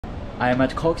I am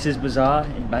at Cox's Bazar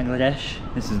in Bangladesh.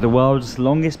 This is the world's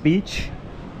longest beach,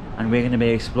 and we're going to be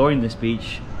exploring this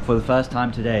beach for the first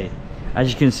time today.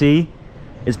 As you can see,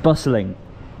 it's bustling.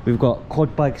 We've got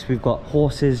quad bikes, we've got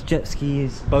horses, jet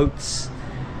skis, boats.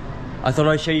 I thought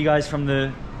I'd show you guys from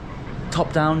the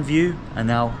top-down view, and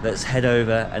now let's head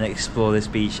over and explore this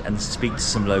beach and speak to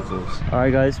some locals.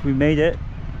 Alright guys, we made it.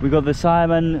 We got the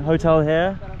Siaman Hotel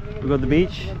here. We got the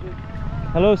beach.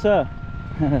 Hello sir.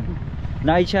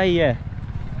 Nai chaiye.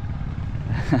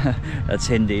 That's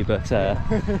Hindi, but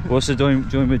we're also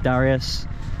joined with Darius.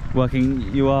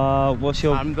 Working, you are, what's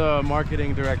your... I'm the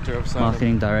marketing director of Siaman.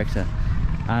 Marketing director.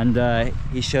 And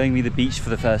he's showing me the beach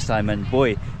for the first time, and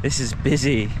boy, this is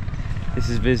busy. This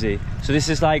is busy. So this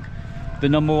is like the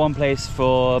 #1 place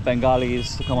for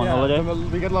Bengalis to come on holiday?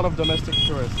 We get a lot of domestic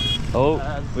tourists. Oh,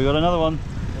 we got another one.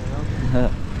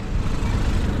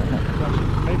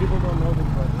 Many people don't know this,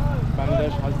 but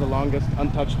Bangladesh has the longest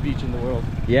untouched beach in the world.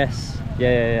 Yes,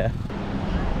 yeah.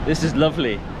 This is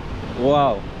lovely.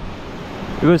 Wow.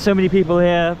 We've got so many people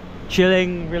here,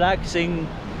 chilling, relaxing.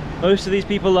 Most of these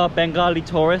people are Bengali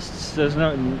tourists. There's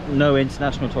no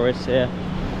international tourists here.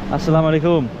 Assalamu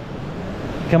alaikum.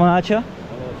 Come on, Acha.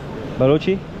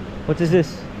 Balochi. What is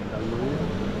this?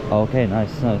 Okay,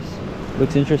 nice.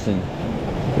 Looks interesting.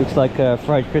 Looks like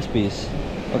fried crispies.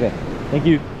 Okay, thank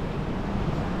you.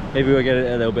 Maybe we'll get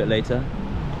it a little bit later.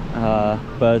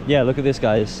 But yeah, look at this,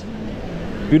 guys.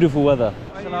 Beautiful weather.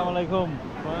 Assalamu alaikum.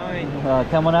 Fine.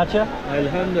 Come on, Acha.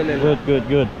 Alhamdulillah.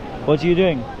 Good. What are you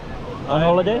doing? On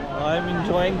holiday? I'm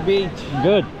enjoying beach.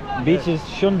 Good. Beach is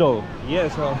Shundo.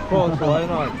 Yes, of course. Why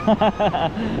not?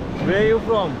 Where are you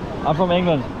from? I'm from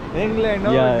England. England.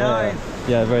 Oh, Yeah, nice.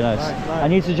 Yeah, very nice. Nice. I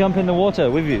need to jump in the water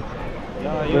with you.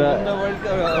 Yeah, you won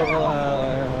the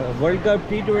World Cup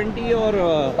T20 or?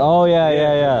 Oh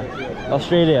yeah.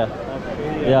 Australia.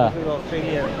 Yeah. This is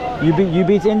Australia. You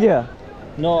beat India?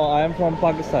 No, I am from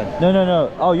Pakistan. No.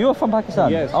 Oh, you are from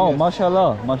Pakistan? Yes. Oh, yes.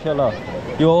 mashallah.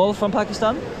 You're all from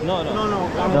Pakistan? No.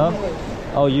 No?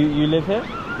 Oh, you live here?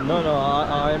 No.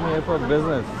 I am here for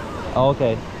business. Oh,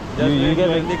 okay. You get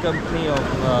the company of.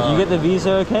 you get the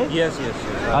visa, okay? Yes.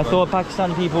 I thought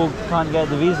Pakistan people can't get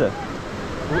the visa.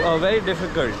 Very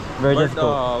difficult. Very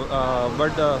difficult.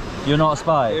 But You're not a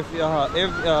spy? if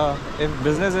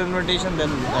business invitation, then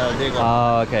they go.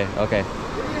 Ah, okay.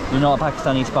 You're not a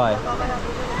Pakistani spy.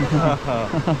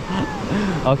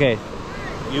 Okay.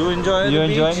 You enjoy You the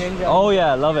beach? enjoying? Oh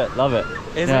yeah, love it.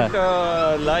 Is it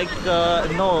like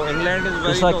no? England is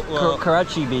very It's like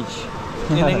Karachi beach.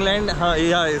 in England.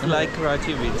 Yeah, it's like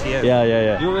Karachi beach. Yes.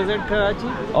 Yeah. You visit Karachi?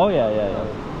 Oh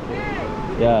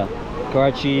yeah.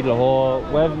 Karachi, Lahore.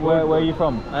 Where are you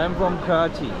from? I am from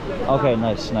Karachi. Okay,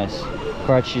 nice.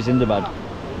 Karachi is Indabad.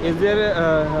 Is there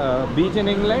a beach in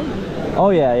England?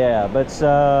 Oh yeah. But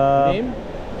Name?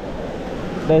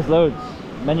 there's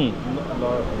many.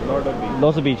 Lot of beaches.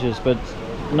 Lots of beaches, but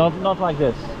not like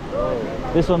this. Oh.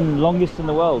 This one longest in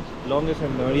the world. Longest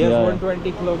in the world. Yes, Yeah.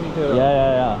 120 kilometers.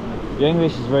 Yeah. Your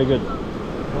English is very good.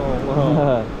 Oh,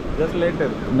 wow. Just later.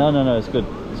 No, it's good.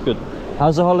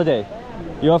 How's the holiday?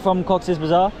 You're from Cox's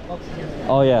Bazar?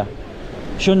 Oh yeah.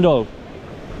 Shundol.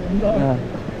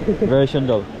 Very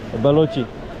Shundol. Balochi.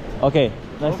 Okay,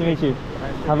 nice to meet you.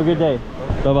 Have a good day.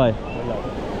 Bye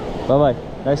bye.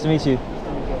 Nice to meet you.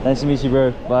 Nice to meet you,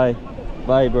 bro.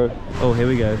 Bye, bro. Oh, here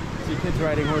we go. See kids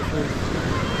riding horses.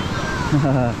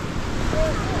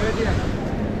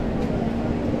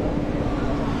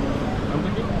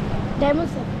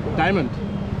 Diamond.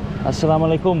 Assalamu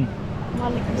alaikum.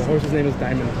 The horse's name is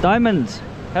Diamond. Diamond.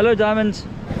 Hello, Diamond.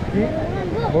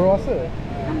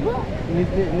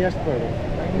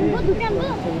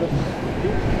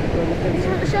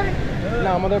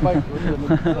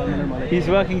 He's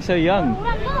working so young.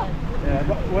 Yeah,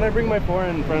 but when I bring my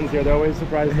foreign friends here, they're always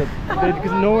surprised that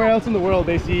because nowhere else in the world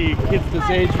they see kids this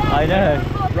age. I know.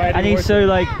 Riding And he's horses. so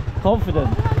like confident.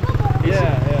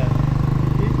 Yeah.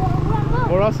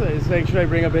 Borasa is saying, should I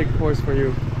bring a big horse for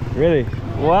you? Really?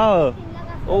 Wow.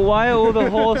 Oh, why are all the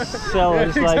horse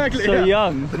sellers like so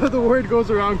young? The word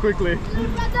goes around quickly.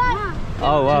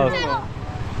 Oh wow.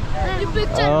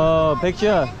 Oh,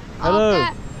 picture. Hello.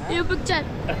 You picture.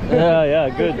 Yeah,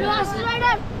 good.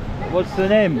 What's the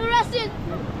name?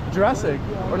 Jurassic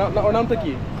or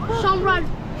Namtaki? Shamran.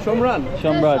 Shamrad.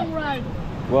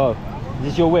 Wow. Is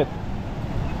this your whip?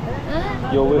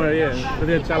 Your whip.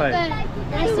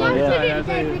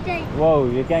 Whoa,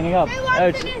 you're ganging up.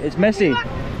 Oh, it's messy.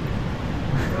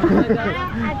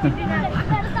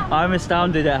 I'm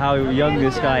astounded at how young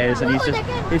this guy is, and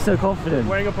he's so confident.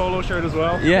 Wearing a polo shirt as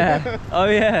well. Yeah. Oh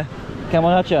yeah. Come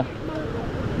on, Hacha.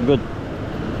 Good.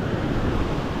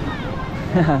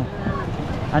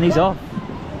 And he's off.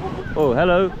 Oh,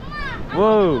 hello.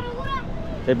 Whoa.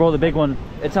 They brought the big one.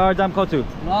 It's our dam kotu.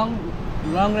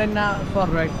 Long right now, short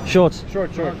right. Short.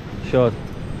 Short. Short. Short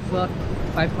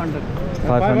 500.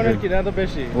 500. কি এটা তো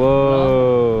বেশি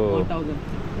Whoa. 1000.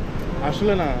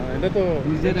 আসলে না এটা তো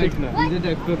ঠিক না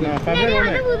না 500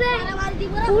 অনেক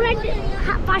পুরো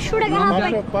 500 টাকা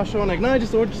হাফ 500 অনেক না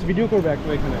just ভিডিও করবে একটা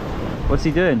এখানে What's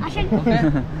he doing? আসেন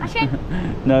আসেন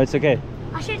No, it's okay.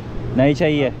 আসেন Nahi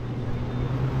chahiye.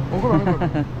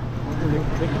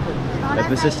 Like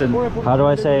persistent. How do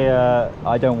I say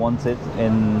I don't want it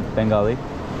in Bengali?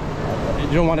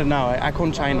 You don't want it now. এখন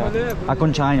China.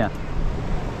 Akon China.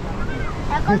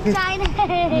 এখন চাই না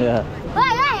Yeah.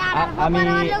 ওই ওই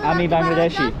Ami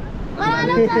Bangladeshi.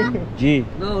 G.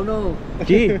 No.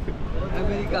 G.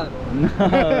 America.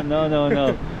 No.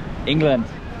 England.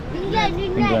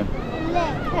 England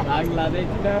Bangladesh.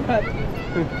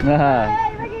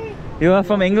 You are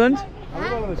from England?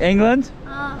 England?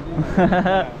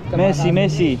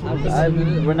 Messi.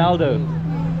 Ronaldo.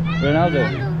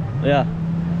 Yeah.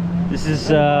 This is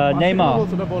Neymar.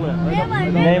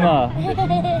 Neymar.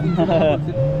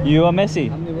 You are Messi.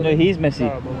 No, he's Messi.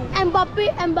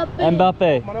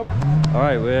 Mbappe.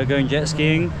 Alright, we're going jet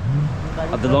skiing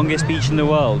at the longest beach in the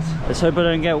world. Let's hope I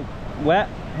don't get wet.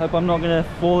 Hope I'm not going to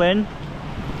fall in.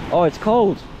 Oh, it's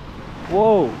cold.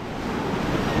 Whoa.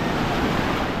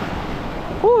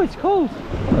 Oh, it's cold.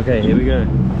 Okay, here we go.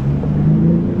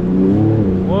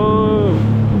 Whoa.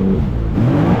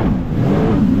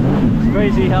 It's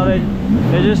crazy how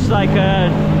they're just like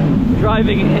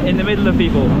driving in the middle of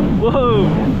people. Whoa.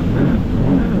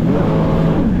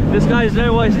 This guy's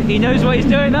he knows what he's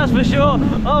doing, that's for sure.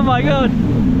 Oh my god.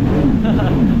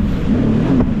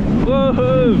 Whoa.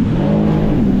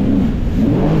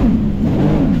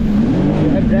 You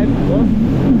have drive before?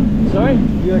 Sorry?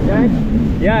 You have drive?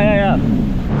 Yeah.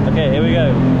 Okay, here we go.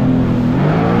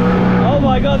 Oh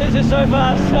my god, this is so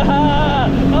fast!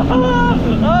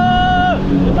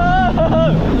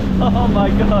 Oh my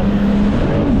god!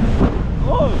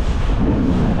 Whoa!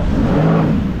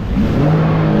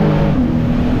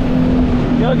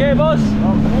 You okay, boss?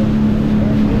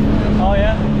 Oh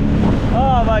yeah?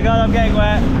 Oh my god, I'm getting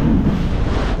wet.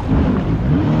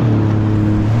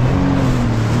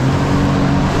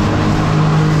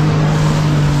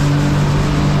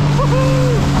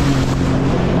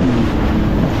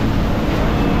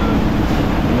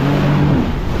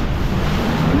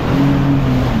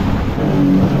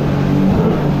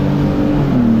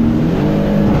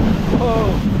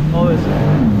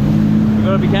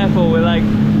 Be careful, we're like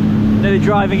nearly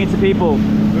driving into people.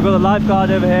 We've got a lifeguard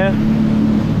over here.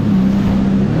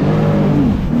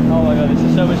 Oh my god, this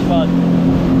is so much fun.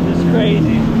 This is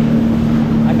crazy.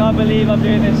 I can't believe I'm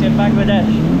doing this in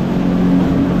Bangladesh.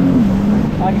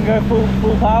 I can go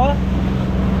full power?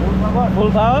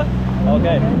 Full power?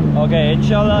 Okay,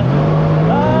 inshallah.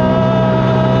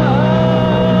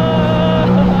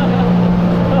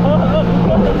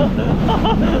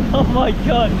 Oh my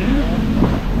god.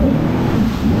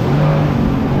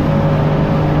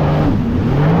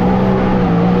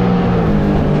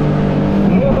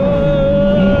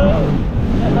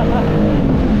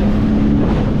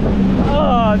 Oh,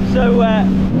 I'm so wet.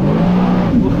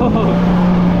 Whoa.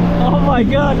 Oh my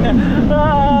god.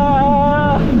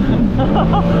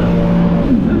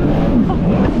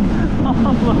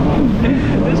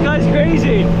 This guy's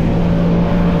crazy.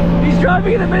 He's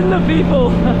driving in the middle of people.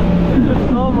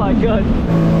 Oh my god.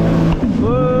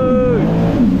 Whoa.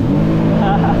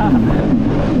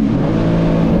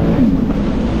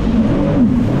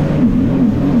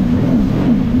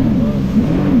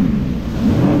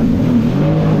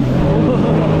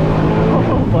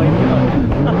 Oh my god.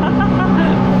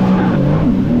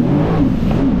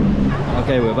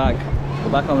 Okay, we're back.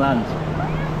 We're back on land.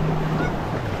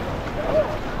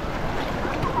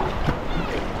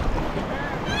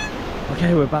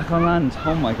 Okay, we're back on land.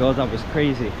 Oh my god, that was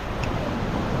crazy.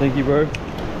 Thank you, bro.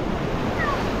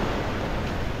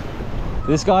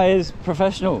 This guy is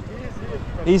professional.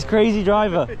 He's crazy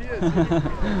driver.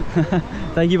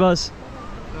 Thank you, Buzz.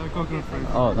 Coconut fruit.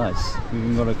 Oh, nice. We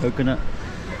even got a coconut.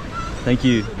 Thank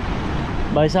you.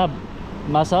 Bhai sahab,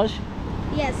 massage?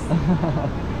 Yes.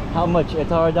 How much?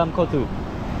 Etara dam kotu?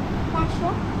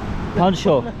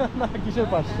 500. না কিসের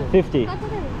 500 50.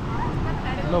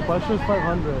 No, 500 is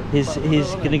 500. He's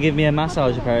gonna give me a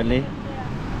massage apparently.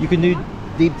 You can do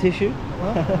deep tissue?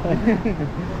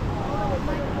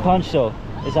 500.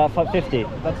 Is that 50?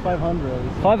 That's 500.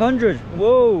 500.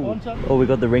 Whoa. Oh, we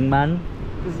got the ring man.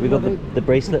 We got the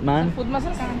bracelet man. Foot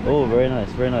massage? Oh, very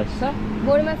nice, very nice. Sir?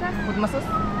 Body massage? Foot massage?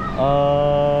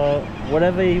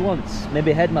 Whatever he wants. Maybe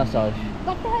head massage.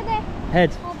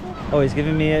 Head. Oh, he's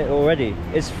giving me it already.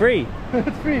 It's free.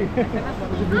 It's free.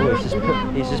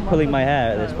 Oh, he's just pulling my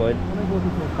hair at this point.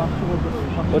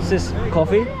 What's this?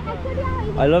 Coffee?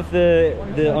 I love the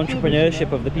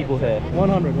entrepreneurship of the people here.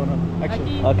 100,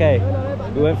 actually. Okay,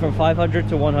 we went from 500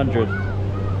 to 100.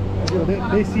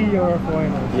 They see you're a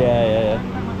foreigner. Yeah.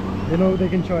 They know they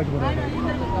can charge whatever.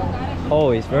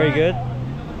 Oh, he's very good.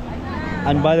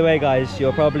 And by the way, guys,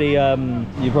 you're probably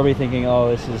thinking, oh,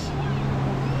 this is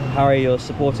Harry, you're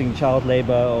supporting child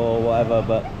labor or whatever,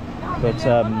 but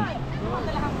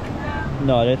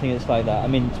no, I don't think it's like that. I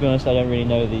mean, to be honest, I don't really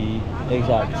know the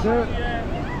exact.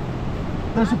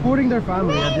 They're supporting their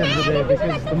family at the end of the day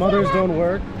because the mothers don't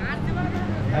work,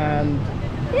 and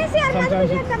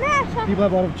sometimes people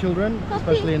have a lot of children,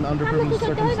 especially in underprivileged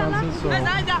circumstances, so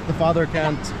the father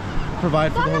can't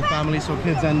provide for the whole family, so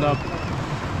kids end up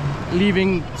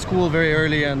leaving school very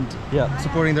early and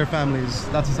supporting their families.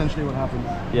 That's essentially what happens.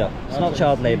 Yeah, it's not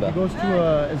child labor. He goes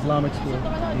to Islamic school.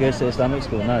 He goes to Islamic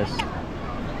school, nice.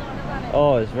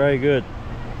 Oh, it's very good.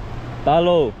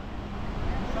 Balo,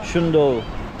 Shundo.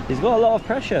 He's got a lot of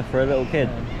pressure for a little kid.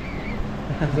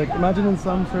 It's like, imagine in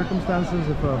some circumstances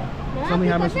if something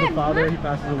happens to the father, he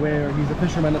passes away, or he's a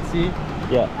fisherman at sea.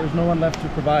 Yeah. There's no one left to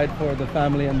provide for the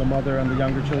family and the mother and the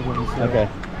younger children. So okay.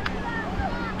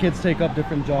 Kids take up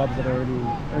different jobs at an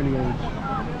early age.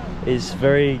 It's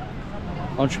very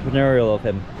entrepreneurial of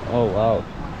him. Oh wow.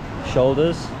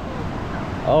 Shoulders.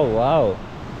 Oh wow.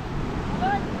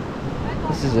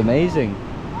 This is amazing.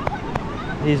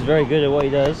 He's very good at what he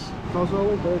does. It's also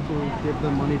always better to give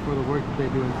them money for the work that they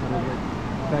do instead of like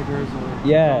beggars or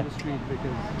on the street,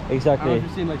 because exactly. I don't know if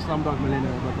you've seen like Slumdog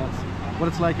Millionaire, but that's what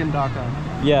it's like in Dhaka.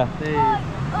 Yeah.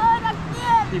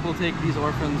 People take these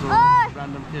orphans or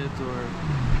random kids or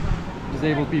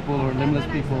disabled people or limbless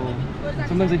people.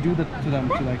 Sometimes they do that to them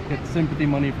to like get sympathy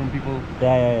money from people.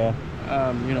 Yeah.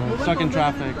 You know, stuck in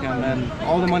traffic, and then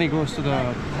all the money goes to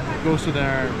their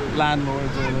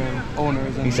landlords or their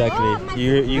owners. And exactly.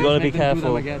 You gotta be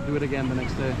careful. Do it again the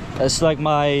next day. It's like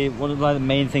one of the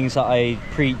main things that I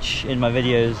preach in my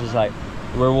videos is like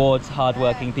rewards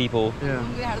hardworking people. Yeah.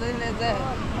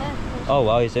 Oh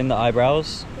wow, he's doing the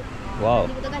eyebrows. Wow.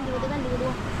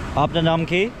 Apna naam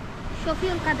ki?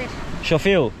 Shofil Kadir.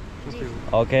 Shofil.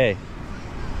 Okay.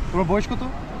 Your boy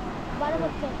koto?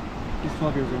 He's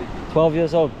 12 years old. 12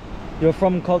 years old. You're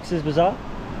from Coxs Bazar?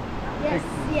 Yes.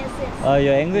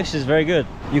 Your English is very good.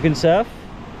 You can surf?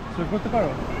 Surf kote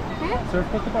paro? Surf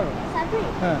kote paro?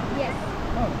 Yes.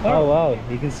 Oh wow,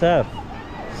 you can surf.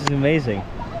 This is amazing.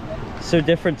 So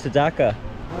different to Dhaka.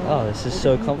 Oh, this is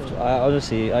so comfortable.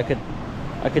 Honestly, I could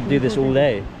do this all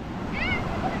day.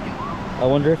 I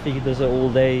wonder if he does it all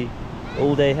day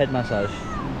head massage.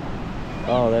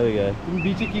 Oh, there we go.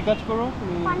 Beach ki catch karo?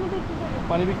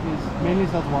 Pani beach mainly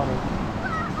sells water.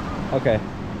 Okay.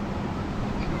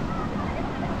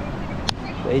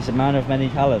 But he's a man of many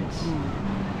talents.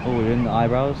 Oh, we're doing the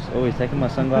eyebrows. Oh, he's taking my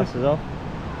sunglasses off.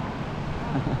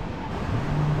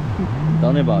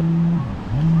 Donibot.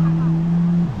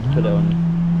 Put it on.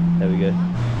 There we go.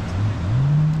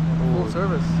 Full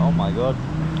service. Oh my god.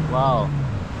 Wow.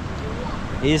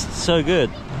 He's so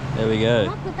good. There we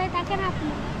go.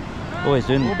 Oh, he's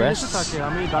doing the breasts.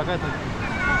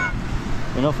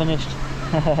 We're not finished.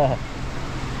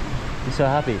 He's so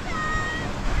happy.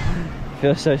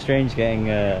 Feels so strange getting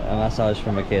a massage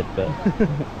from a kid, but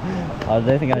I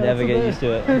don't think I'd ever get used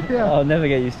to it. Yeah. I'll never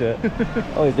get used to it.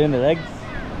 Oh, he's doing the legs.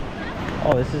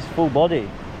 Oh, this is full body.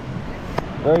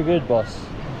 Very good, boss.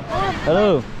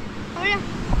 Hello.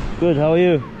 Good, how are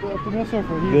you? He's a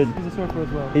surfer. Good. He's a surfer as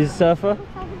well. He's a surfer?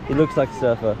 He looks like a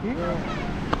surfer.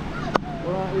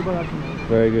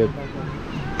 Very good.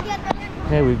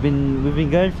 Okay, we've been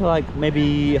going for like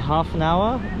maybe half an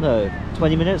hour? No,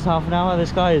 20 minutes, half an hour.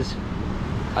 This guy is...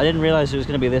 I didn't realize it was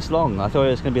going to be this long. I thought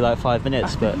it was going to be like 5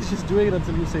 minutes, but... He's just doing it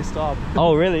until you say stop.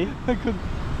 Oh, really? I could...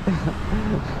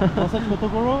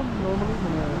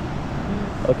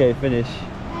 Okay, finish.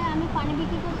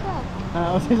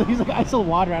 He's like, I sell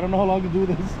water. I don't know how long to do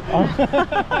this.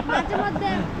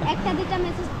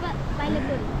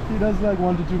 He does like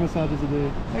 1 to 2 massages a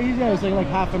day. It's like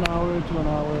half an hour to an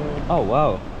hour. Oh,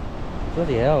 wow.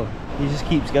 Bloody hell. He just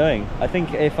keeps going. I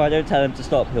think if I don't tell him to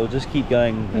stop, he'll just keep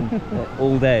going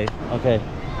all day. Okay.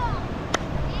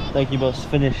 Thank you, boss.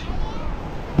 Finish.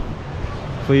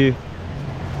 For you.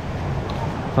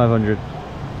 500.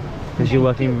 Because you're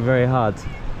working very hard.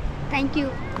 Thank you.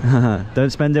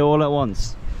 Don't spend it all at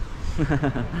once.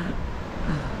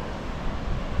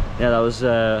 Yeah, that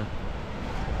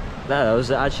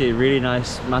was actually a really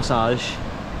nice massage.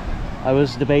 I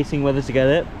was debating whether to get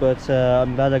it, but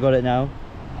I'm glad I got it now.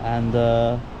 and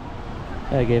I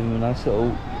gave him a nice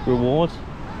little reward.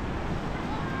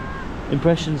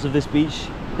 Impressions of this beach.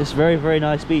 It's a very, very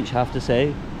nice beach, I have to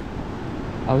say.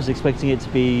 I was expecting it to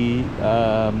be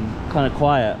kind of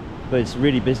quiet, but it's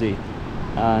really busy,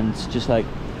 and just like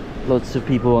lots of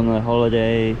people on their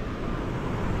holiday,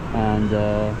 and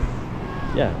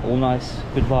yeah, all nice,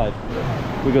 good vibe.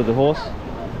 We got the horse.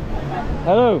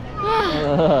 Hello.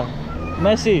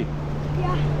 Messi.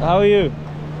 Yeah. How are you?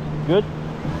 Good. I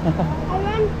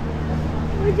want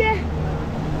with the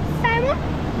salmon.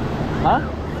 Huh?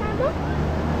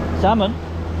 Salmon? Salmon?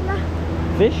 Yeah.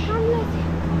 Fish?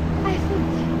 I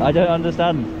think. I don't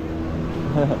understand.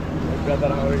 Brother,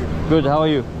 how are you? Good, how are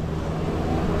you?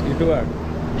 YouTuber.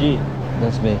 G.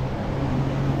 That's me.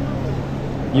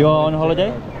 You are on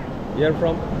holiday? You're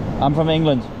from? I'm from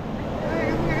England.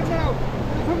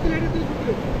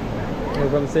 You're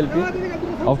from Selfie?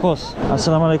 Of course.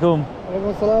 Assalamu alaikum.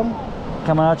 Assalamualaikum.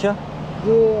 Kaman acha? I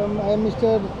am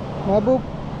Mr. Mahbub.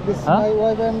 This is Huh? my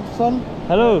wife and son.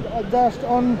 Hello. Just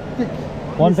on pic.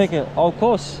 One picture. Of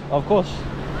course, of course.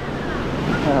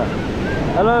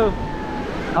 Hello.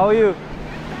 How are you?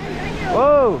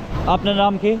 Whoa. Apna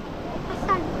naam ki?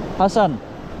 Hassan. Hassan.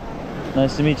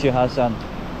 Nice to meet you, Hassan. I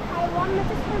want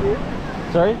message from you.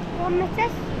 Sorry? One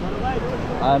message.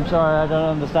 I'm sorry, I don't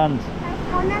understand.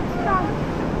 How next from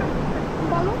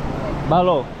Balu?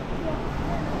 Balo.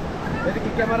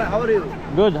 Camera, how are you?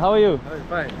 Good, how are you?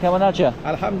 Fine. Kaman acha?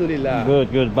 Alhamdulillah.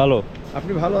 Good, good. Balo.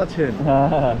 আপনি ভালো আছেন?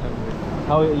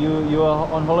 How you are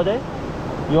on holiday?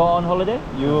 You are on holiday?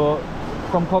 You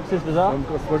from Coxs Bazar?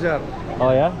 Bazar.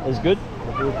 Oh yeah, it's good.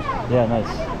 Yeah,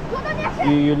 nice.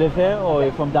 You live here or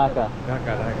you're from Dhaka?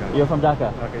 Dhaka. You're from Dhaka?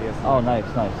 Dhaka, yes. Oh, nice.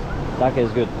 Dhaka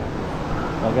is good.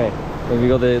 Okay, so we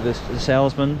got the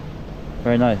salesman.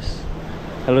 Very nice.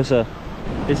 Hello, sir.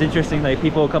 It's interesting, like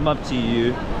people come up to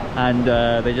you and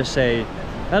they just say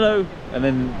hello, and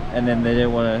then they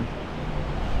don't want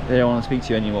to speak to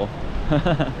you anymore.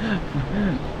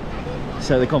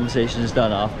 So the conversation is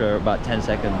done after about 10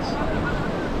 seconds.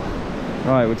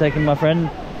 Right, we're taking my friend.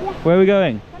 Where are we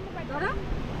going?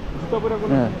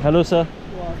 Yeah. Hello, sir.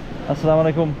 Assalamu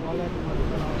alaikum.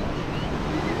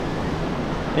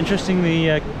 Interesting,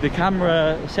 the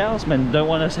camera salesmen don't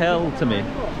want to sell to me.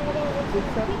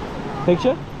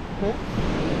 Picture?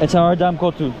 It's our dam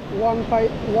kotu.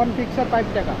 One picture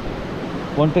 5 taka.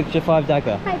 One picture 5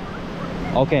 Dhaka.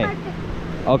 Okay.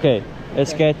 Okay.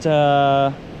 Let's get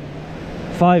 5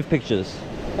 pictures.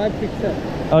 5 picture.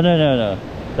 Oh no.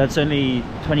 That's only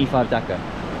 25 Dhaka.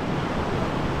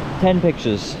 10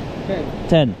 pictures.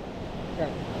 10.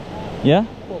 Yeah?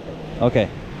 Okay.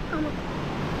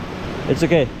 It's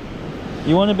okay.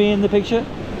 You want to be in the picture?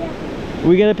 Yeah.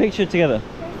 We get a picture together.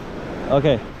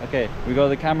 Okay. Okay. We got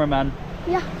the cameraman.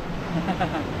 Yeah.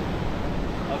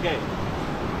 Okay.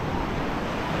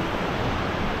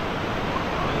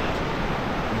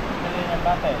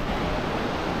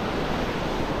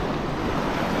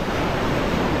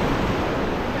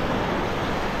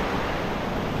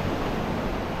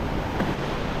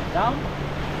 Down?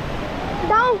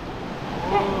 Down.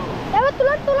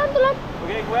 Tulan. We're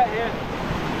getting wet here.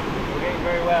 We're getting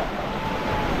very wet.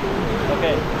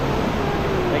 Okay.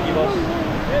 Thank you, boss.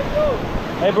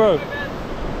 Hey, bro.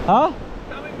 Huh?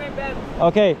 Coming my bed.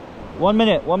 Okay. 1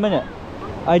 minute.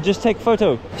 I just take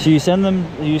photo. So you send them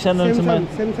to my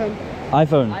Samsung.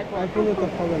 iPhone. iPhone is the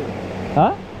phone.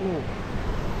 Huh?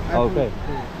 No. Okay.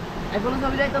 iPhone is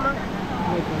available.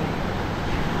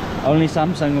 Only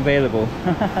Samsung available.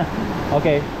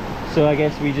 Okay. So I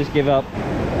guess we just give up.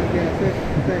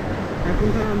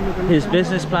 His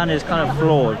business plan is kind of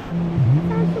flawed.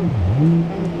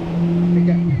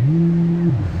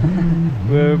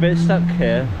 We're a bit stuck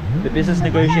here. The business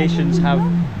negotiations have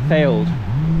failed.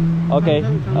 Okay,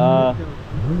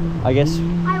 I guess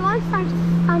I want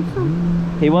Samsung.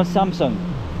 he wants Samsung.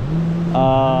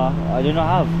 I do not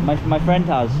have. My friend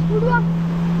has.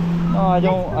 No, I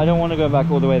don't want to go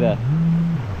back all the way there.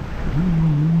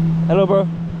 Hello, bro.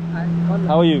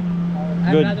 How are you?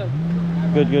 Good.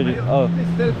 Good. Oh,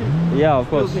 yeah, of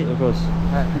course. Please, look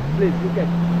at.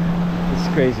 It's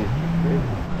crazy.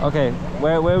 Okay,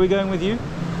 where are we going with you?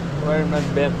 Where are my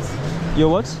bands? Your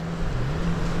what?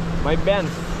 My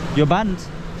bands. Your band?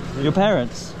 Your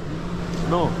parents?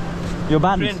 No. Your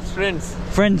band?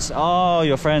 Friends. Oh,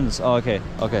 your friends. Oh, okay.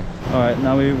 All right.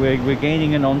 Now we're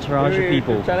gaining an entourage of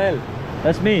people. Channel.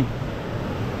 That's me.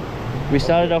 We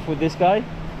started off with this guy,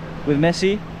 with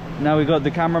Messi. Now we got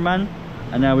the cameraman,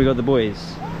 and now we got the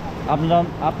boys. Apna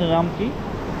naam ki?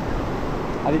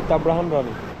 Aditya Abraham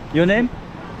Ravi. Your name?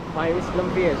 My name is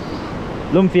Lumpiesh.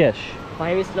 Lumpiesh.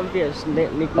 My name is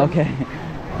Lumpiesh. Okay.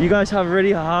 You guys have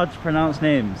really hard to pronounce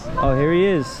names. Oh, here he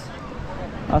is.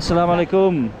 Assalamu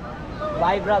alaikum.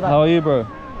 Bye, brother. How are you, bro?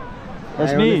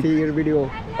 That's me. see your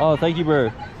video. Oh, thank you, bro.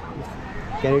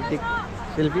 Can you take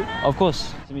selfie? Of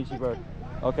course. Nice to meet you, bro.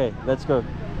 Okay, let's go.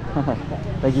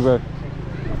 Thank you, bro.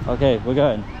 Okay, we're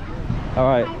going. All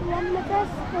right.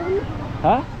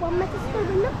 Huh?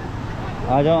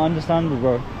 I don't understand,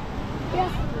 bro.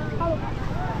 Yes.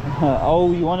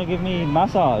 Oh, you want to give me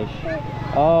massage?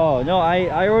 Oh, no,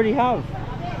 I already have.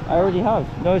 I already have.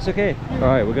 No, it's okay. All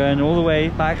right, we're going all the way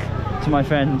back to my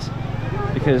friend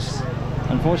because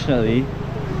unfortunately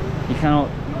he cannot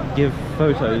give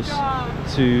photos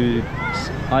to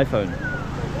iPhone.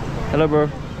 Hello, bro.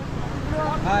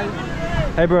 Hi.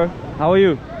 Hey, bro. How are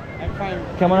you? I'm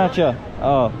fine. Come on at ya.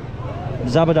 Oh,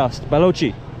 Zabardast.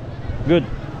 Balochi. Good.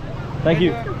 Thank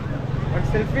you. What,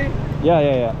 selfie?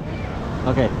 Yeah.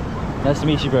 Okay. Nice to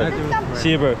meet you, bro.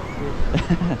 See you, bro.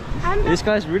 This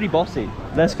guy's really bossy.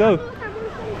 Let's go.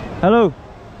 Hello.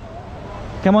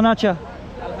 Come on at ya.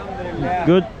 Alhamdulillah.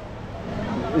 Good.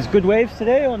 Is good waves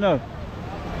today or no?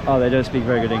 Oh, they don't speak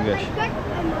very good English.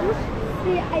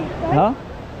 Huh?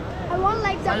 I want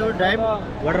like that. You drive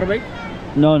water bike?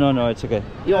 No, it's okay.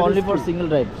 You only for single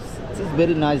drives. This is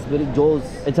very nice, very jaws.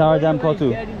 It's our damn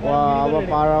kotu. Our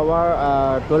per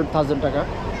hour 12,000 taka.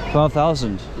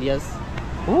 12,000. Yes.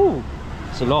 Ooh,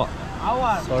 it's a lot.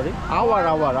 Sorry? Hour.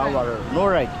 No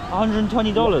right.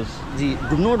 $120.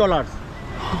 No dollars.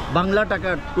 Bangla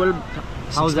taka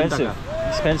 12,000 Expensive. taka.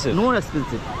 Expensive. No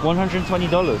expensive.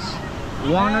 $120.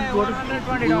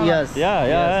 120. Yes.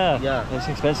 Yeah. Yeah. That's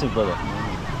expensive, brother.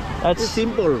 It's That's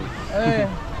simple.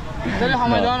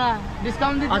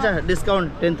 Acha,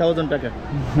 discount 10,000 taka.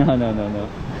 no.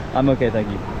 I'm okay, thank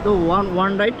you. So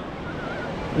one right?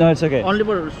 No, it's okay. Only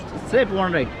for straight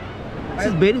one right. This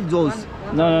is very jaws.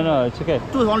 No, it's okay.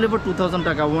 Two only for 2,000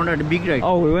 taka. One right, big right.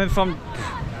 Oh, we went from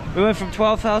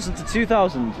 12,000 to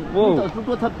 2,000. Whoa.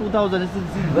 2,000.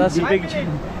 That's the big.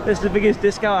 That's the biggest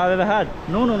discount I've ever had.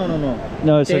 No.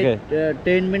 No, it's okay.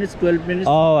 10 minutes, 12 minutes.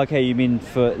 Oh, okay. You mean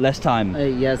for less time?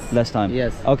 Yes. Less time.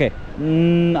 Yes. Okay.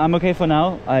 I'm okay for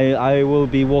now. I will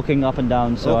be walking up and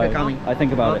down, so Okay, coming. I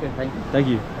think about Okay, it. thank you. Thank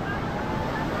you.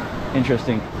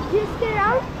 Interesting. Just get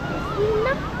out.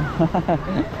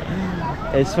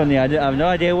 It's funny. I have no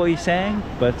idea what he's saying,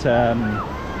 but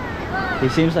he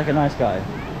seems like a nice guy.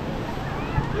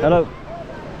 Hello.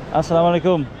 Assalamu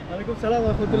alaikum. Alaikum salam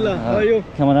wa rahmatullah. How are you?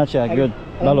 Come on, Acha. Good.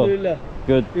 Lalo. Alhamdulillah.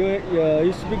 Good.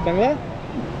 You speak Bangla?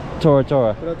 Tora.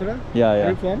 Tura? Yeah. Where are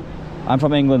you from? I'm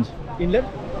from England. England?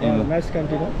 England. Nice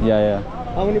country, no? Yeah.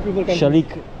 How many people come?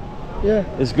 Shalik Yeah.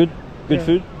 is good. Good Yeah.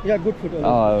 food. Yeah, good food.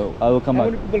 Oh, I will come How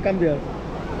back. many people come there?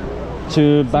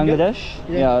 To Bangladesh?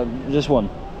 Yeah. Just one.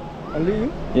 Only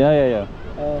you? Yeah.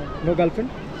 No girlfriend?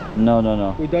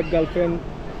 No. Without girlfriend,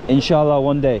 Inshallah,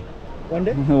 one day. one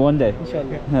day? One day.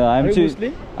 Inshallah. I'm Are you too.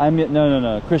 Muslim? I'm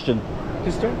no Christian.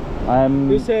 Christian?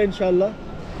 I'm. You say inshallah.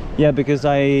 Yeah, because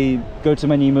I go to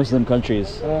many Muslim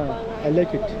countries. I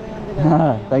like it.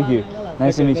 Thank you.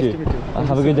 Nice to Okay, meet nice you. to meet you.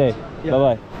 Have a good day. Yeah. Bye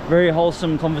bye. Very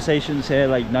wholesome conversations here.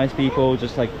 Like nice people,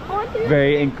 just like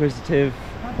very inquisitive.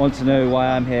 Want to know why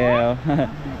I'm here.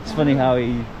 It's funny how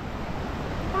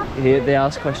they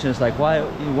ask questions like why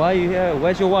are you here?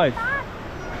 Where's your wife?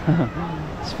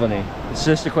 It's funny. It's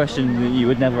just a question that you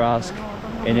would never ask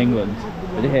in England,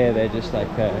 but here they're just like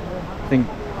I think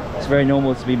it's very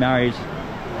normal to be married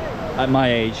at my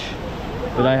age,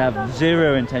 but I have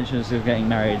zero intentions of getting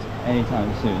married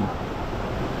anytime soon,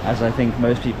 as I think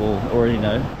most people already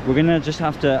know. We're gonna just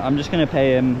have to, I'm just gonna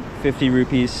pay him 50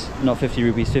 rupees, not 50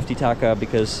 rupees, 50 taka,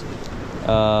 because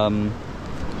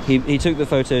he took the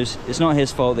photos. It's not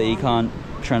his fault that he can't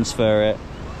transfer it,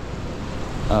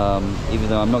 even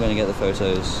though I'm not gonna get the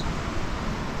photos.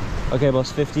 Okay,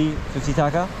 boss, 50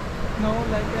 taka? No,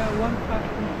 like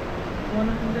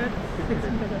 100,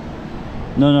 600.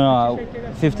 No,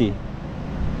 50.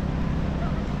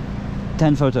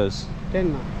 10 photos.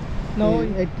 10 No,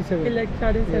 87. like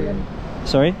 37.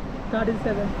 Sorry?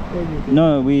 37.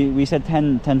 No, we said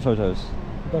 10 photos.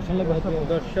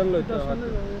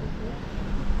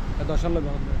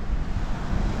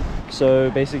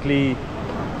 So basically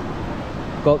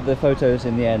got the photos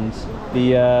in the end.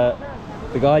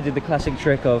 The guy did the classic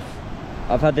trick of,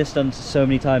 I've had this done so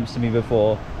many times to me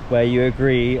before, where you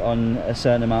agree on a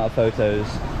certain amount of photos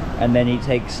and then he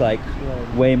takes like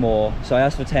way more. So I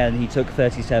asked for 10, he took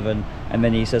 37, and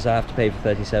then he says I have to pay for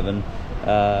 37.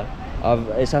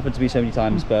 It's happened to me so many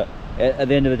times, but at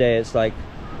the end of the day it's like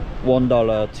 $1,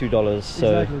 $2,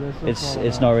 so exactly,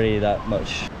 it's not really that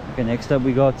much. Okay, next up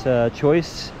we got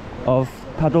choice of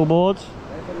paddleboard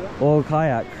or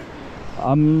kayak.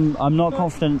 I'm not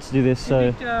confident to do this,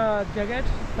 so. Jacket,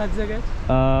 life jacket.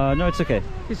 No, it's okay.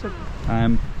 It's okay.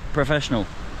 I'm professional.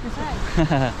 It's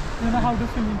okay. You know how to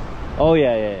swim. Oh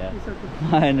yeah. It's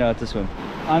okay. I know how to swim.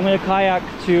 I'm gonna kayak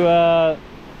to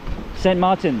St.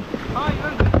 Martin. Oh,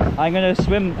 you're good. I'm gonna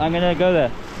swim. I'm gonna go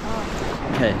there.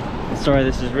 Okay. Sorry,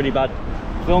 this is really bad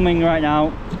filming right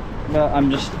now, but I'm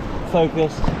just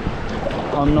focused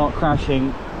on not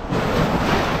crashing.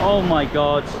 Oh my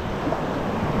god,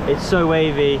 it's so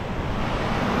wavy.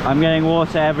 I'm getting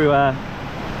water everywhere.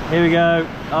 Here we go.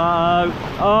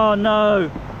 Oh no.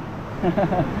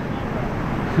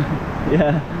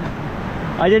 Yeah,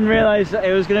 I didn't realize that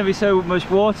it was going to be so much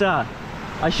water.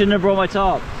 I shouldn't have brought my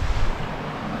top.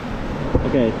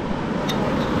 Okay.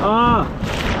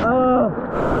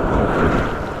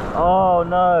 Oh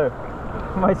no,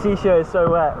 my t-shirt is so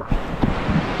wet.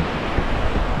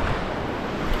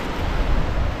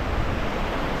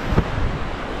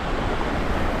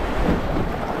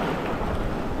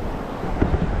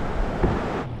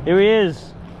 Here he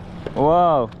is.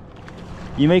 Wow,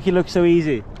 you make it look so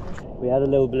easy. We had a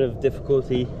little bit of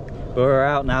difficulty, but we're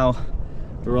out now.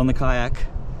 We're on the kayak.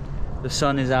 The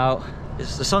sun is out. The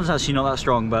sun's actually not that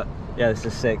strong, but yeah, this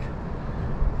is sick.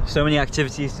 So many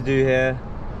activities to do here.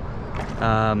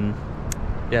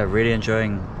 Yeah, really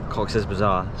enjoying Coxs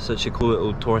Bazar. Such a cool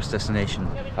little tourist destination.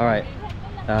 All right,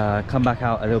 come back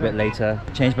out a little bit later.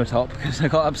 Change my top because I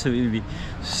got absolutely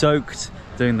soaked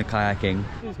doing the kayaking.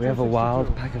 We have a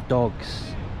wild pack of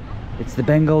dogs. It's the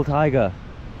Bengal tiger.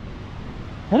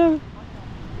 Hello.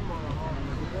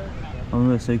 Oh,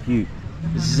 they're so cute.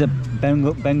 This is a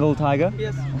Bengal tiger?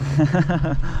 Yes.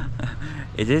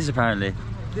 It is apparently.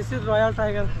 This is Royal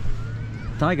Tiger.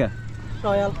 Tiger.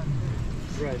 Royal.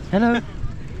 Right. Hello.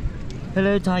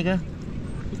 Hello, tiger.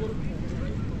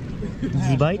 Does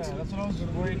he bite? Yeah, that's what I was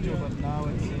worried too, but now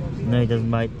it seems. No, he doesn't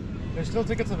bite. There's still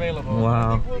tickets available.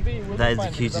 Wow. I think we'll That is be the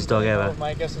fine, cutest because dog I'm ever.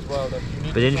 my guess as well that you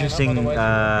need But to interesting, sign up,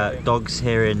 otherwise you'll dogs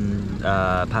here in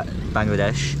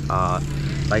Bangladesh are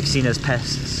like seen as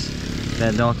pests.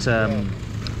 They're not.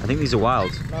 I think these are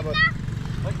wild. No, but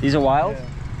These are wild. Yeah.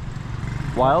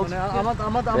 Wild. They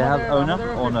have owner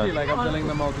or no? Like I'm telling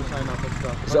them all to sign up and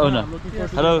stuff. It's But owner. I'm looking for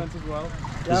Hello. events as well.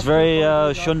 It's very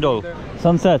shundol.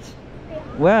 Sunset.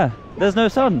 Where? There's no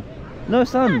sun. No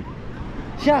sun.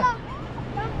 Sha.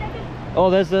 Oh,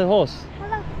 there's the horse.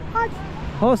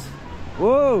 Horse.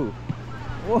 Whoa.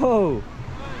 Whoa.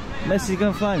 Messi's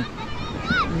gonna fly.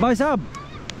 Bye sab.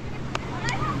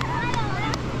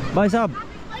 Bye sab.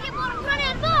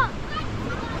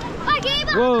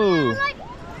 Whoa.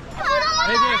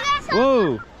 Whoa.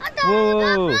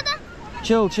 Whoa.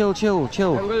 Chill, chill, chill,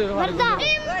 chill.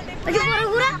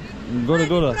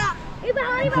 Gora.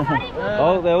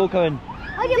 Oh, they're all coming.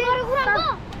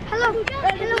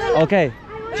 Okay.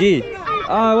 Gee.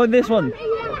 I want this one.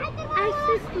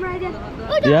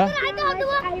 Yeah?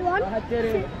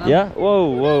 Yeah?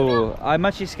 Whoa. I'm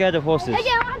actually scared of horses.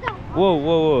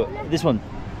 Whoa. This one.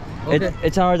 Okay.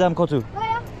 It's our dam kotu.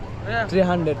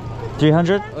 300.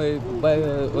 300?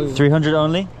 300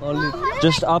 only? Only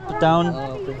Just up, down?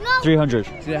 300.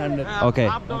 300. Okay.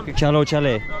 Chalo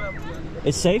chale.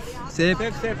 It's safe? Safe.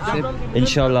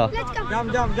 Inshallah.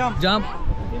 Jump.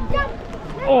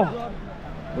 Oh!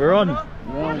 We're on.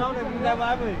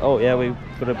 Oh yeah, we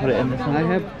gotta put it in this one. I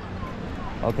have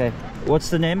Okay. What's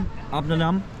the name? Apna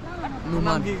naam?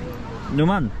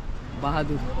 Numan.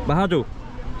 Bahadur.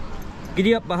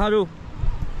 Giddy up, Bahadur.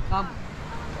 Come.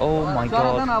 Oh my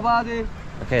god.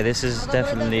 Okay, this is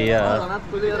definitely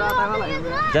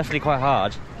definitely quite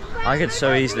hard. I could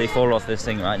so easily fall off this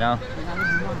thing right now.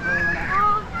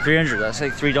 300, that's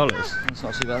like $3. That's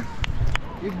not too bad.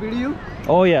 Video?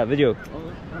 Oh yeah, video.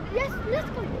 Yes, let's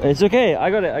go. It's okay,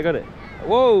 I got it.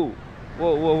 Whoa.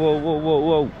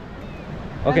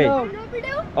 Okay. No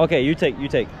video? Okay, you take.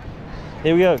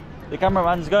 Here we go. The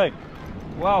cameraman's going.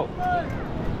 Wow.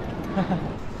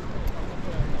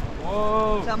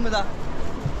 Whoa.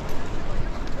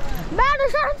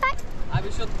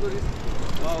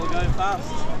 Wow, we're going fast.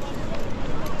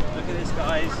 Look at this,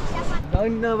 guys.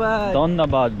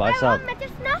 Dhanyabad, bhai I sahab. want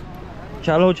matches now.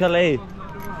 Chalo chale.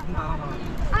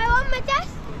 I want matches.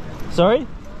 Sorry?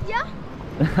 Yeah.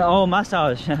 Oh,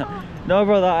 massage. No,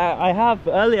 brother, I have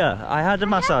earlier. I had a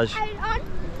massage. I want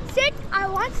sit. I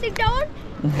want sit down.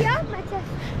 Yeah, matches.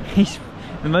 He's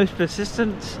the most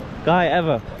persistent guy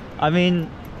ever. I mean,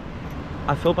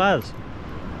 I feel bad.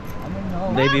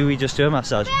 Maybe we just do a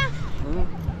massage.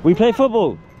 We play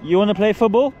football. You want to play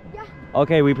football? Yeah.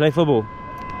 Okay, we play football.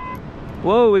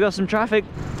 Whoa, we got some traffic.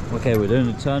 Okay, we're doing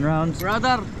a turnaround.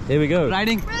 Brother. Here we go.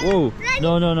 Riding. Whoa.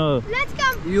 No. Let's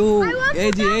come. You, I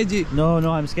want to AG. No,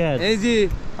 no, I'm scared. AG.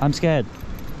 I'm scared.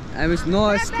 I was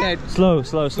no scared. Slow,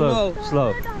 slow, slow,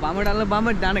 slow.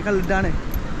 Bama, dane khal dane.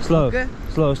 Slow, Okay.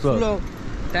 slow, slow. Slow.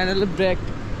 Channel break.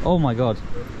 Oh my god.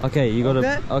 Okay, you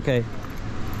gotta. Okay,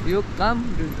 You come.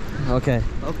 okay,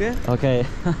 Okay. okay.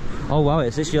 Oh wow,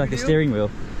 it's literally like a steering wheel.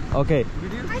 Okay.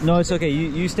 Video. No, it's okay.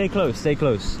 You stay close. Stay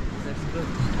close.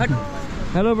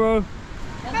 Hello, bro.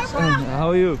 How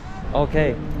are you?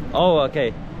 Okay. Oh,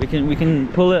 okay. We can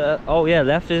pull it. Oh yeah,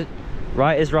 left is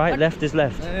right, left is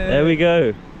left. There we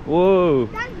go. Whoa.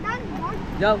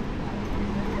 Jump.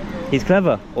 He's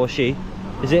clever, or she?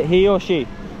 Is it he or she?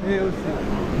 We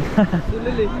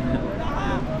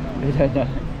don't know.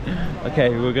 Okay,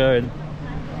 we're going.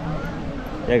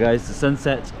 Yeah, guys, the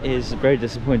sunset is very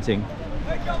disappointing.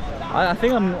 I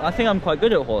think I'm quite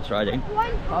good at horse riding.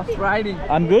 Horse riding.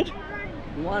 I'm good.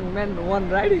 One man, one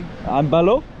riding. I'm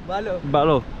Balo. Balo.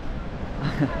 Balo.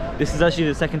 This is actually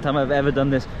the second time I've ever done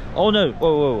this. Oh no!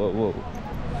 Whoa, whoa, whoa, whoa!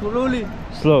 Slowly.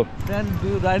 Slow. Then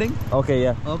do riding. Okay,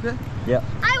 yeah. Okay. Yeah.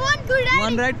 I want to ride.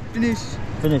 One ride, finish.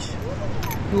 Finish.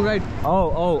 Two ride.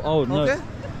 Oh, no. Okay.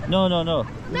 No, no, no.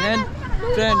 Then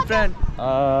friend.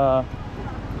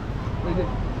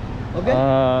 Okay.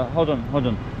 Hold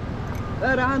on.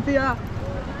 Rahantia.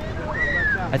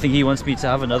 I think he wants me to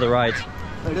have another ride.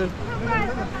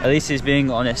 At least he's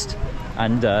being honest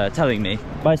and telling me.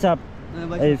 Bye, Sab.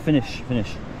 Hey, finish.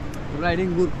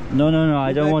 Riding good. No,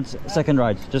 I don't want second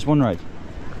ride. Just one ride.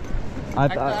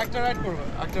 Actor ride korbo.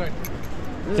 Actor ride.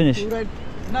 Finish. Two ride.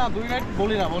 Na, dui ride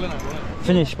bole na.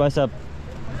 Finish, bye, Sab.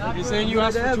 You're saying you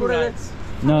asked for 2 rides.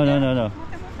 No.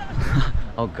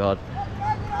 Oh God.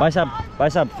 Bye, Sab.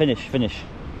 Finish.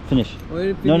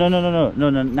 No.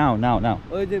 Now.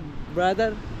 Oh, the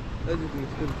brother. Hello,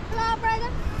 brother.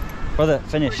 Brother,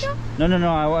 finish. No.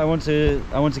 I want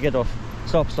to get off.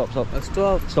 Stop. Stop.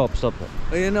 Stop.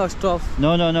 Oh, you know, stop.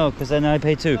 No, because then I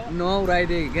pay 2. No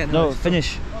riding again. No, stop.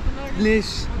 finish.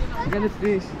 Please. Can you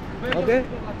finish? Okay.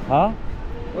 Huh?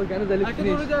 Oh, can you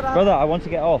finish? Brother, I want to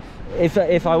get off. If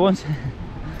I want.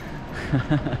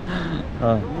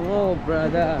 No,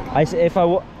 brother. I said if I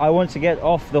want to get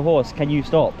off the horse, can you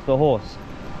stop the horse?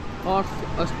 Horse,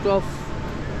 stop.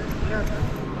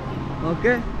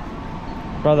 Okay.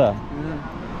 Brother,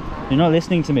 Yeah. you're not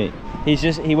listening to me.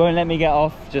 He won't let me get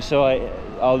off just so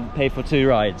I'll pay for 2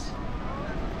 rides.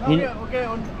 Okay.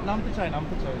 Nam to chai.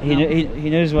 He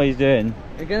knows what he's doing.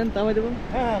 Again, tama diba?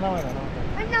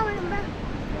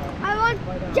 I want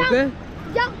jump. Okay.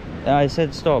 Jump. I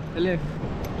said stop. Left.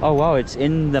 Oh wow, it's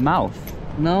in the mouth.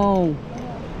 No.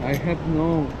 I have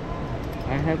no.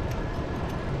 I have.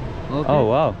 Okay. Oh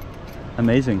wow,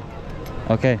 amazing.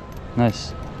 Okay,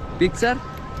 nice. Picture?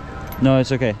 No,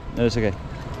 it's okay.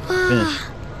 Finish.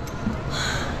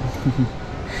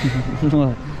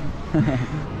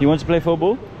 You want to play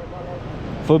football?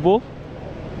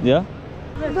 Yeah?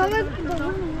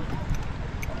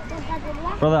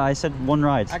 Brother, I said 1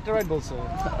 ride. Actor ride bolso.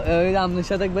 আমনের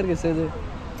সাথে একবার গেছে যে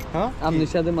Huh? আমনের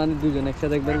সাথে মানে দুজন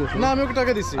একসাথে একবার গেছে না আমি ওকে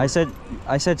টাকা দিছি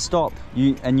I said stop.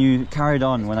 You carried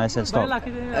on when I said stop.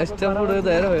 Stamp হয়ে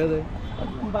যায় হয়ে যায়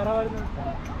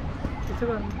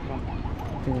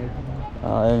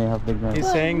I only have big nose.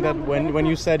 He's saying that when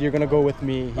you said you're gonna go with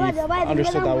me, he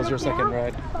understood that was your second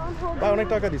ride.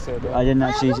 I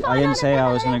didn't say I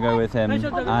was gonna go with him,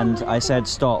 and I said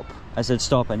stop. I said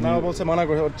stop, and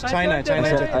China.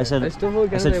 I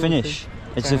said finish.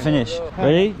 It's a finish.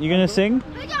 Ready? You gonna sing?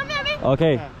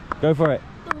 Okay, go for it.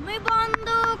 তুমি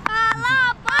বন্ধু কালা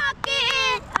পাখি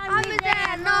আমি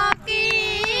যেন কি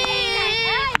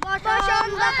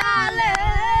বসন্তকালে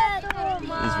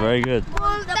তোমায় It's very good.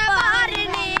 বলতে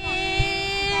পারিনি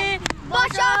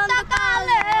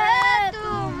বসন্তকালে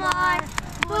তোমায়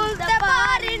বলতে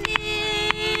পারিনি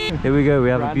Here we go. We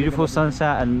have a beautiful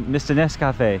sunset and Mr.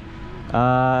 Nescafe.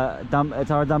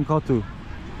 It's our dam kotu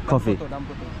coffee.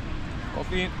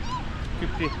 Coffee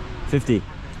 50.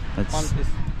 That's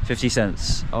 50 cents.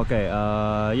 Okay.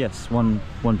 Yes. One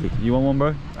piece. You want one,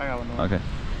 bro? I got one. Okay.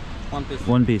 One piece.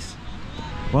 1 piece.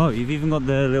 Wow, you've even got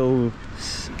the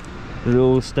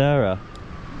little stirrer.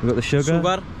 We've got the sugar.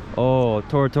 Oh,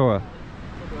 Tora.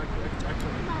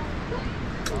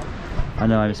 I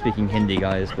know I'm speaking Hindi,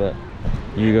 guys, but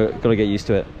you gotta get used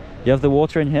to it. You have the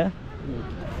water in here?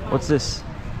 What's this?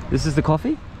 This is the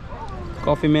coffee?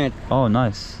 Coffee mate. Oh,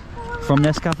 nice. From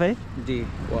Nescafe? G.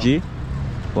 G?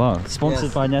 Wow,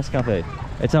 sponsored Yes. by Nescafe.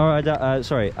 It's our,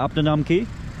 sorry, Abdul Naam ki?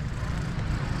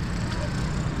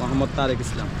 Muhammad Tariq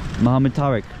Islam. Mohammed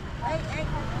Tariq.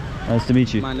 Nice to meet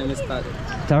you. My name is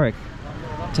Tariq.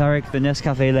 Tariq, the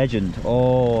Nescafe legend.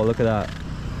 Oh, look at that.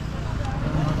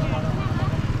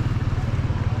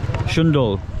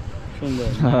 Shundol.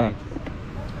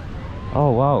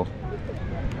 Oh wow,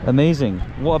 amazing!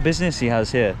 What a business he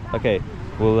has here. Okay,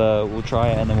 we'll try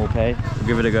it and then we'll pay. We'll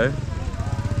give it a go.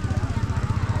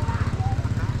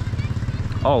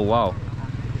 Oh wow,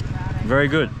 very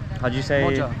good. How do you say?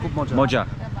 Moja.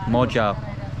 Moja.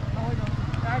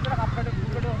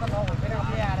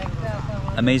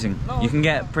 Amazing. You can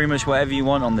get pretty much whatever you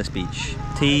want on this beach.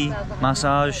 Tea,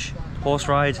 massage, horse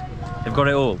ride. They've got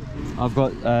it all. I've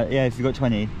got yeah. If you got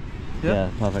 20. Yeah,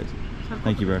 perfect.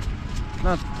 Thank you, bro.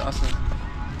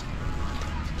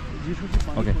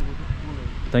 Okay.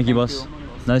 Thank you, boss.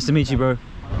 Nice to meet you, bro.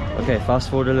 Okay, fast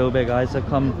forward a little bit, guys. I've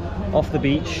come off the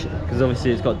beach because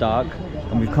obviously it's got dark,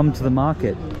 and we've come to the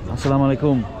market. Assalamu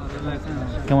alaikum.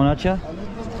 Come on, Acha.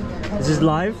 This is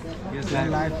live? Yes,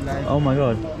 live. Oh my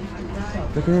god.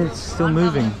 Look at it, it's still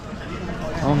moving.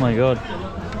 Oh my god.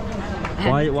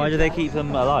 Why do they keep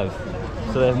them alive?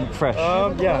 So they're fresh?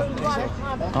 Yeah.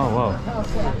 Oh wow.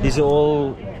 These are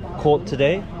all caught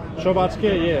today?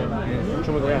 Shobatsuke, yeah.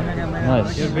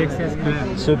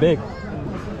 Nice. So big.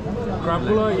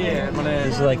 Crabula, yeah.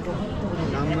 It's like,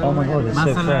 oh my god, it's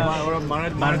so fresh.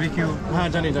 Barbecue.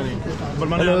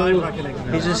 Hello.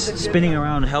 He's just spinning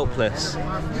around helpless.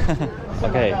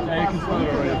 Okay.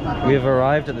 We have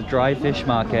arrived at the dry fish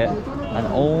market and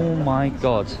oh my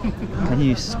god, can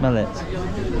you smell it?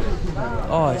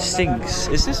 Oh, it stinks.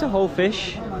 Is this a whole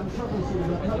fish?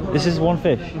 This is one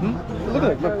fish? Look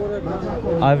at it,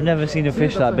 look. I've never seen a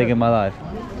fish that big in my life.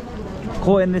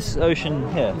 Caught in this ocean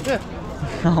here? Yeah.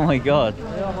 Oh my god,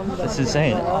 that's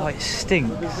insane. Oh, it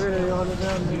stinks.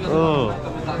 Oh.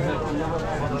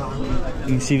 You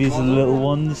can see these are the little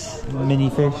ones, mini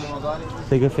fish,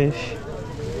 bigger fish.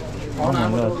 Oh my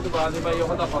god.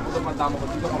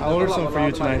 I'll order some for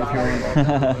you tonight if you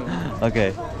want.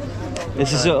 Okay.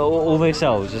 This is all they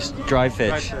sell, just dried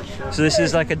fish. So this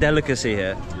is like a delicacy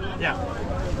here. Yeah.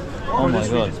 Oh my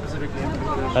god.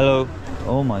 Hello.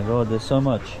 Oh my god, there's so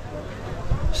much.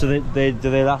 So do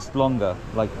they last longer?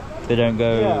 Like they don't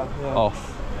go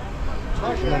off?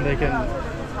 And then they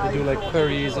do like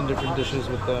curries and different dishes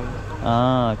with them.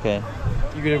 Ah, okay.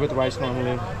 You get it with rice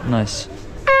normally. Nice.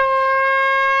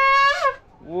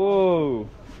 Whoa.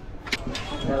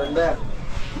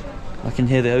 I can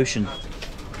hear the ocean.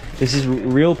 This is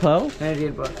real pearl? Yeah,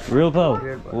 real pearl. Real pearl?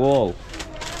 Real pearl. Whoa.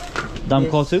 Dam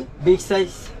kotu? Big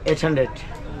size, 800.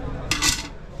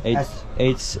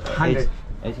 800.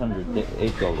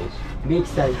 $8. Big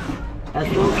size. As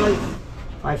small size,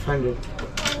 500.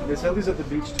 They sell these at the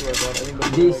beach too, I thought. I think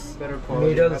those This are like better quality.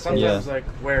 middle I sometimes like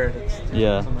wear it. It's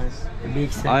Yeah. so nice.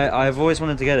 Big size. I've always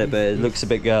wanted to get it, but it looks a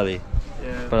bit girly.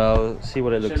 Yeah. But I'll see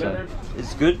what it looks like.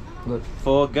 It's good? Good.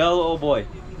 For girl or boy?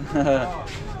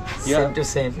 Same to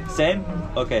same. Same?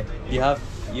 Okay. You have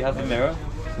a mirror?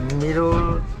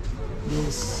 Mirror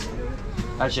is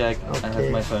Actually, I have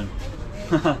my phone.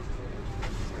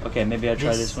 Okay, maybe I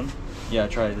try this one. Yeah,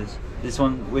 try this. This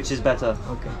one, which is better?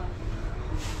 okay.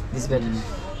 This better.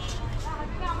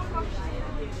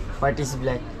 White is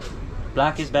black.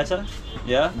 Black is better?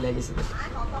 Yeah? Black is better.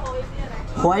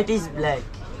 White is black.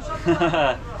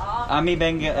 Ami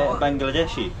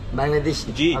Bangladeshi.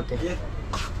 Bangladeshi. G. Okay.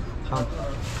 Huh?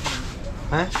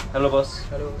 Huh? Hello, boss.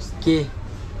 Hello. K.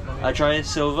 I try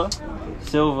silver.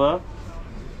 Silver.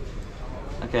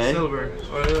 Okay. Silver.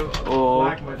 Or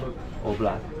Black might look. Or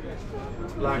black.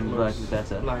 Black Black is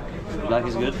better. Black. Black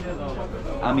is good.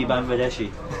 Ami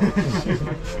Bangladeshi.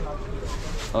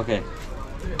 Okay.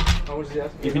 How much is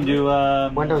that? You can do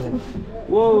 1000.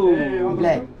 Whoa.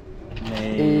 Black.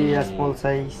 Maybe. A small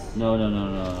size. No.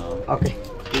 Okay.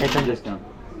 Give me 800. discount.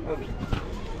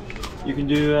 You can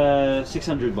do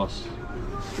 600, boss.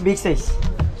 Big size.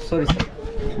 Sorry, sir.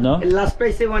 No? Last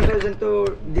price is 1000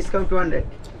 to discount 200.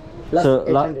 Last So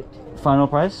 800. final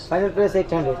price? Final price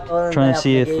 800. Trying to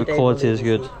see if the quality is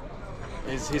good.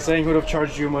 He's saying he would have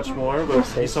charged you much more, but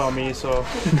he saw me, so.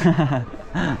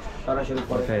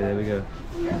 Okay, there we go.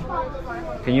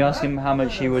 Can you ask him how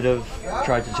much he would have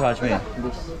tried to charge me?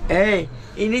 Hey,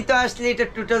 ইনি তো আসলে এটা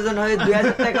 2000 হয়ে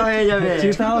 2000 টাকা হয়ে যাবে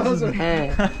 2000 হ্যাঁ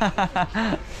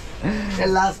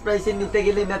last প্রাইসে নিতে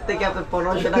গেলে না থেকে আপনার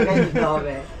 1500 টাকা দিতে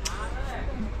হবে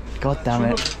God damn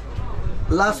it.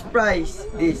 Last price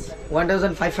this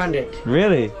 1500.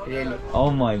 Really? Really? Oh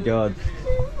my god.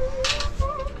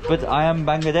 But I am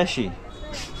Bangladeshi.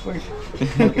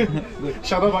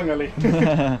 Shada Bangali.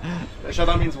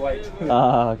 Shada means white.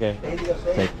 Ah, okay.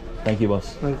 Thank you, boss.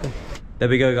 Welcome. There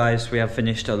we go, guys. We have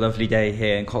finished a lovely day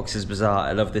here in Coxs Bazar.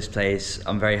 I love this place.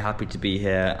 I'm very happy to be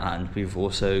here, and we've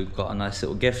also got a nice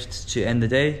little gift to end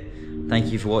the day. Thank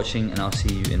you for watching, and I'll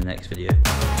see you in the next video.